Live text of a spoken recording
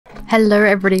Hello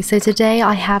everybody, so today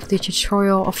I have the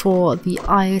tutorial for the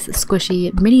Ice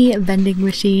Squishy mini vending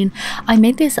machine. I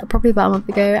made this probably about a month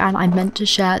ago and I meant to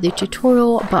share the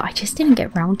tutorial, but I just didn't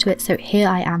get around to it, so here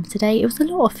I am today. It was a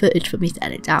lot of footage for me to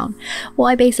edit down. What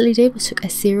I basically did was took a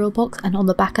cereal box and on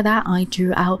the back of that I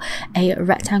drew out a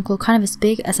rectangle kind of as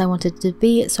big as I wanted it to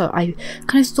be. So I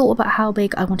kind of thought about how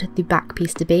big I wanted the back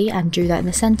piece to be and drew that in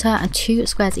the center and two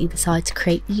squares either side to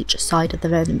create each side of the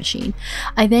vending machine.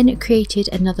 I then created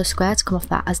another square to come off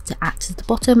that as to act as the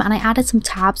bottom, and I added some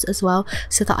tabs as well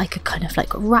so that I could kind of like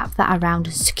wrap that around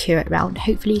and secure it around.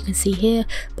 Hopefully you can see here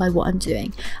by what I'm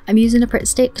doing. I'm using a Pritt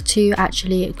stick to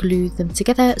actually glue them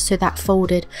together so that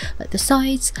folded like the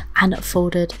sides and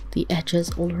folded the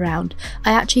edges all around.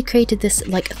 I actually created this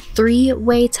like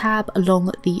three-way tab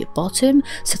along the bottom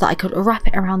so that I could wrap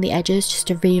it around the edges just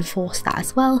to reinforce that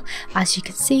as well. As you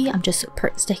can see, I'm just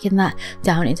Pritt sticking that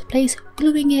down into place,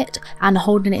 gluing it and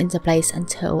holding it into place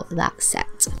until that's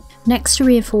set. Next, to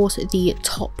reinforce the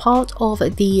top part of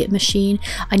the machine,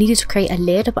 I needed to create a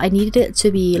lid, but I needed it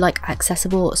to be like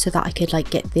accessible so that I could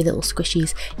like get the little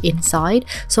squishies inside.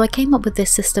 So I came up with this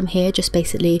system here, just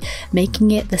basically making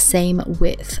it the same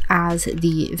width as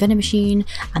the vending machine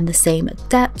and the same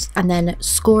depth, and then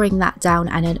scoring that down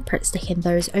and then Pritt sticking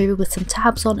those over with some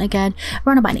tabs on again,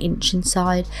 around about an inch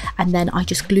inside, and then I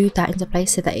just glued that into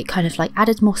place so that it kind of like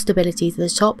added more stability to the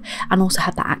top and also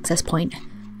had that access point,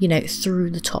 you know,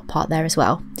 through the top part there as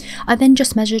well. I then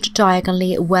just measured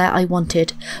diagonally where I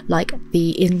wanted like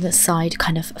the inside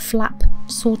kind of flap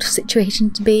sort of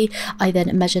situation to be. I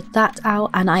then measured that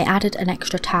out and I added an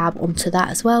extra tab onto that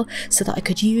as well so that I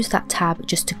could use that tab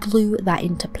just to glue that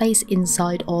into place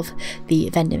inside of the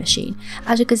vending machine.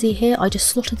 As you can see here, I just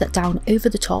slotted that down over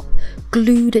the top,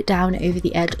 glued it down over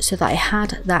the edge so that I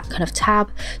had that kind of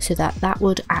tab so that that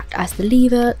would act as the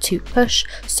lever to push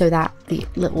so that the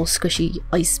little squishy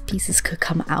ice pieces could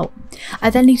come out. I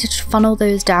then needed to funnel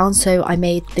those down, so I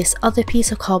made this other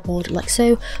piece of cardboard like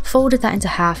so, folded that into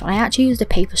half, and I actually used a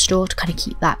paper straw to kind of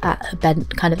keep that at a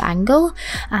bent kind of angle.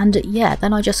 And yeah,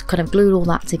 then I just kind of glued all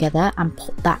that together and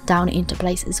put that down into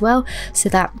place as well, so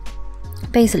that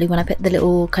basically when I put the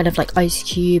little kind of like ice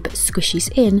cube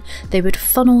squishies in, they would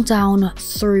funnel down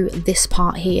through this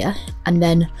part here, and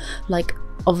then like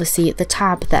obviously the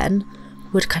tab then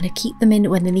would kind of keep them in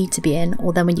when they need to be in,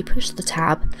 or then when you push the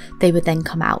tab they would then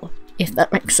come out, if that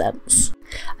makes sense.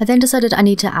 I then decided I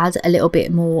need to add a little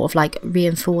bit more of like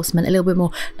reinforcement, a little bit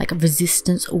more like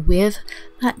resistance with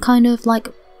that kind of like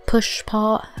push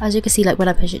part. As you can see, like when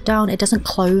I push it down it doesn't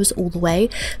close all the way.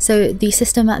 So the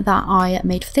system that I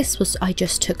made for this was I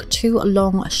just took two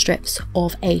long strips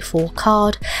of A4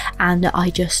 card and I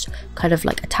just kind of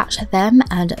like attached them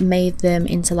and made them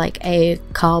into like a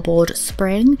cardboard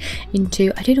spring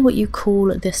into, I don't know what you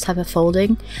call this type of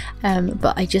folding,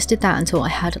 but I just did that until I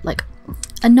had like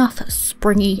enough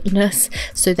springiness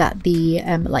so that the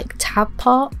like tab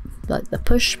part, like the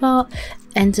push part,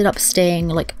 ended up staying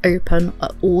like open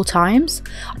at all times.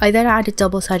 I then added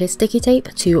double-sided sticky tape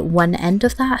to one end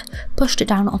of that, pushed it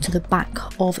down onto the back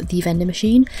of the vending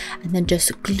machine, and then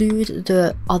just glued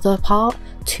the other part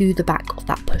to the back of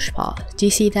that push part. Do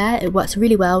you see there? It works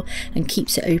really well and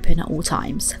keeps it open at all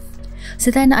times.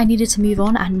 So then I needed to move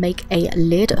on and make a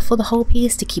lid for the whole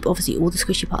piece to keep obviously all the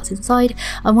squishy parts inside.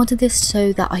 I wanted this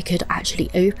so that I could actually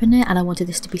open it and I wanted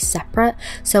this to be separate.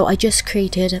 So I just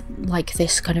created like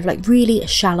this kind of like really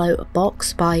shallow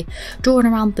box by drawing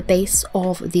around the base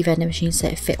of the vending machine so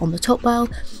it fit on the top well,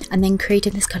 and then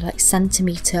created this kind of like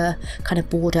centimetre kind of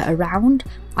border around.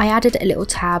 I added a little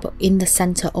tab in the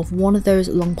centre of one of those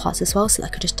long parts as well so that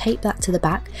I could just tape that to the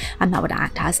back, and that would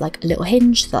act as like a little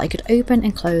hinge so that I could open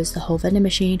and close the whole vending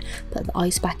machine, put the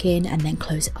ice back in and then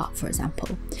close it up, for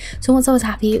example. So once I was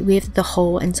happy with the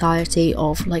whole entirety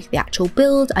of like the actual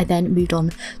build, I then moved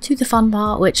on to the fun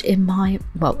part, which in my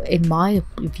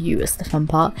view is the fun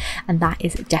part, and that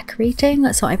is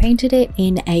decorating. So I painted it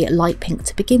in a light pink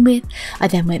to begin with. I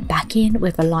then went back in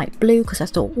with a light blue because I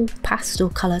thought all pastel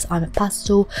colours, I'm a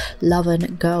pastel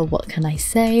loving girl, what can I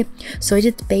say. So I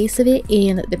did the base of it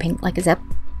in the pink like I said.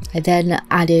 I then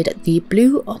added the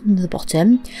blue on the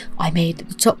bottom. I made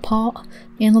the top part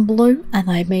in the blue, and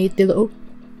I made the little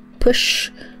push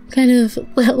kind of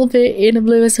little bit in the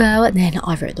blue as well, and then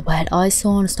I wrote the word ice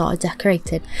on and started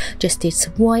decorating. Just did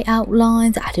some white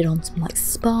outlines, added on some like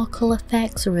sparkle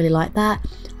effects, I really like that.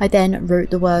 I then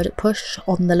wrote the word push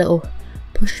on the little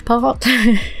push part.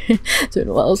 Don't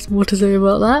know what else more to say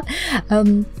about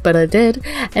that, but I did.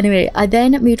 Anyway, I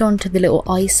then moved on to the little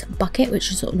ice bucket,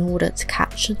 which is in order to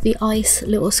catch the ice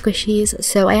little squishies.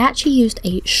 So I actually used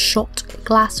a shot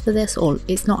glass for this, or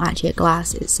it's not actually a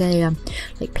glass, it's a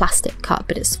like plastic cup,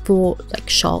 but it's for like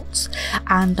shots.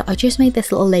 And I just made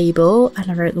this little label and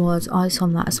I wrote the words ice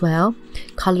on that as well,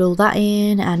 coloured all that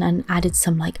in, and added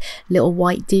some like little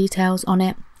white details on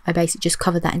it. I basically just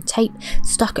covered that in tape,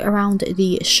 stuck it around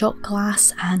the shot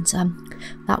glass, and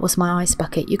that was my ice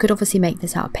bucket. You could obviously make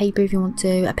this out of paper if you want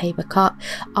to, a paper cup,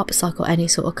 upcycle any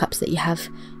sort of cups that you have,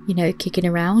 you know, kicking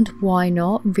around. Why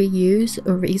not reuse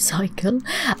or recycle?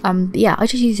 Yeah, I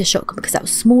just used a shot cup because that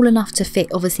was small enough to fit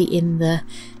obviously in the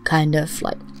kind of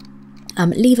like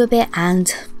lever bit,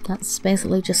 and that's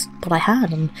basically just what I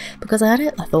had, and because I had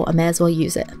it I thought I may as well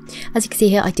use it. As you can see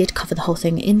here, I did cover the whole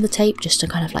thing in the tape just to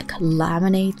kind of like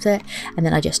laminate it, and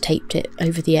then I just taped it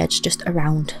over the edge just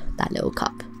around that little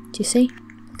cup. Do you see?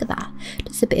 Look at that,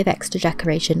 just a bit of extra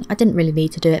decoration. I didn't really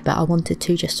need to do it, but I wanted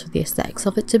to just for the aesthetics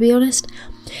of it, to be honest.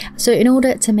 So in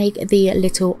order to make the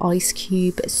little ice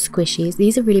cube squishies,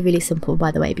 these are really simple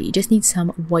by the way, but you just need some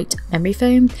white memory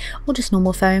foam or just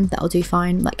normal foam, that'll do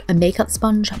fine. Like a makeup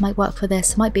sponge might work for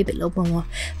this, might be a bit little more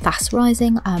fast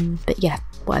rising, but yeah,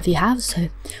 whatever you have. So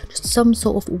just some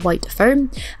sort of white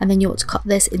foam, and then you want to cut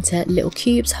this into little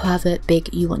cubes, however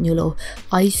big you want your little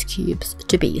ice cubes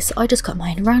to be. So I just cut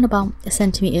mine around about 1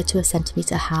 centimetre to 1.5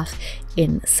 centimetres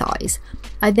in size.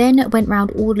 I then went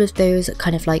around all of those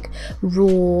kind of like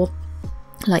raw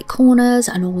like corners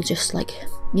and all just like,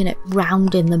 you know,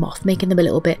 rounding them off, making them a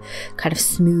little bit kind of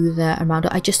smoother around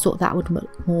it. I just thought that would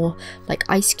look more like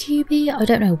ice cubey. I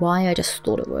don't know why, I just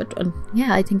thought it would, and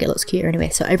yeah, I think it looks cuter anyway.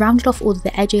 So I rounded off all of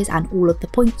the edges and all of the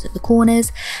points at the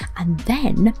corners, and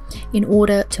then in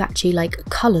order to actually like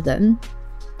colour them,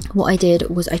 what I did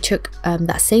was I took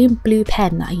that same blue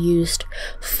pen that I used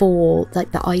for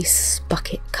like the ice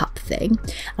bucket cup thing,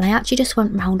 and I actually just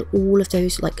went around all of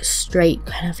those like straight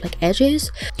kind of like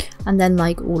edges, and then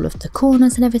like all of the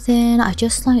corners and everything. I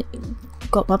just like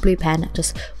got my blue pen,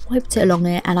 just wiped it along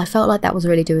it, and I felt like that was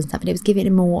really doing something. It was giving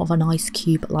it more of an ice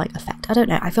cube like effect. I don't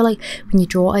know, I feel like when you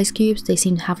draw ice cubes they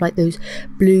seem to have like those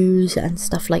blues and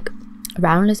stuff like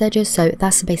around those edges, so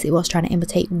that's basically what I was trying to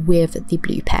imitate with the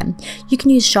blue pen. You can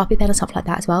use Sharpie pen or something like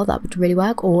that as well, that would really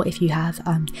work, or if you have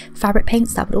fabric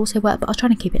paints that would also work, but I was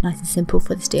trying to keep it nice and simple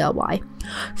for this DIY.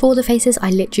 For the faces, I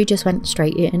literally just went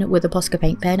straight in with a Posca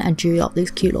paint pen and drew up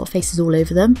these cute little faces all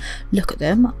over them. Look at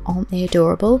them, aren't they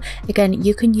adorable? Again,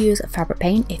 you can use fabric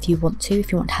paint if you want to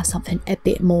have something a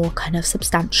bit more kind of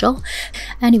substantial.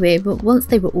 Anyway, but once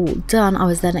they were all done, I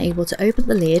was then able to open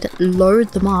the lid,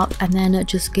 load them up, and then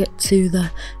just get to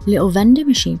the little vending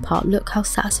machine part. Look how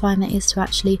satisfying that is to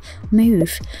actually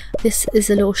move. This is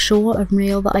a little short and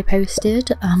reel that I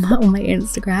posted on my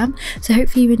Instagram, so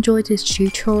hopefully you enjoyed this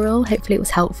tutorial. Hopefully it was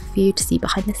helpful for you to see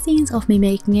behind the scenes of me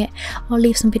making it. I'll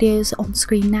leave some videos on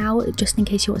screen now just in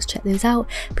case you want to check those out.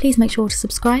 Please make sure to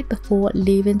subscribe before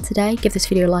leaving today. Give this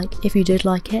video a like if you did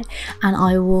like it, and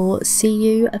I will see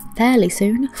you fairly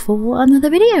soon for another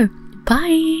video.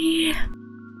 Bye!